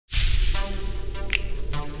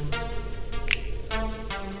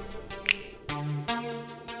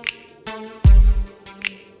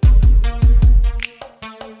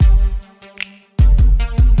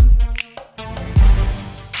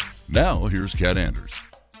Now, here's Kat Anders.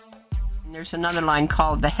 There's another line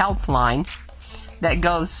called the health line that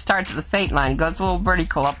starts at the fate line, goes a little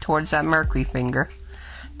vertical up towards that Mercury finger.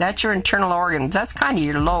 That's your internal organs. That's kind of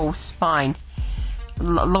your low spine,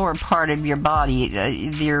 lower part of your body,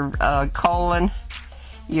 your colon,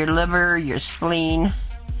 your liver, your spleen.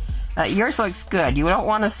 Yours looks good. You don't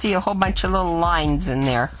want to see a whole bunch of little lines in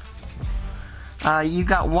there. You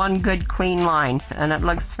got one good clean line, and it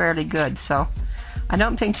looks fairly good. So I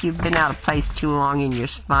don't think you've been out of place too long in your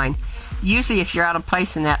spine. Usually if you're out of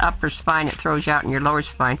place in that upper spine, it throws you out in your lower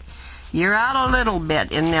spine. You're out a little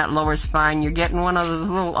bit in that lower spine. You're getting one of those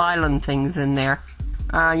little island things in there.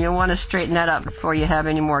 You'll want to straighten that up before you have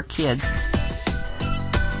any more kids.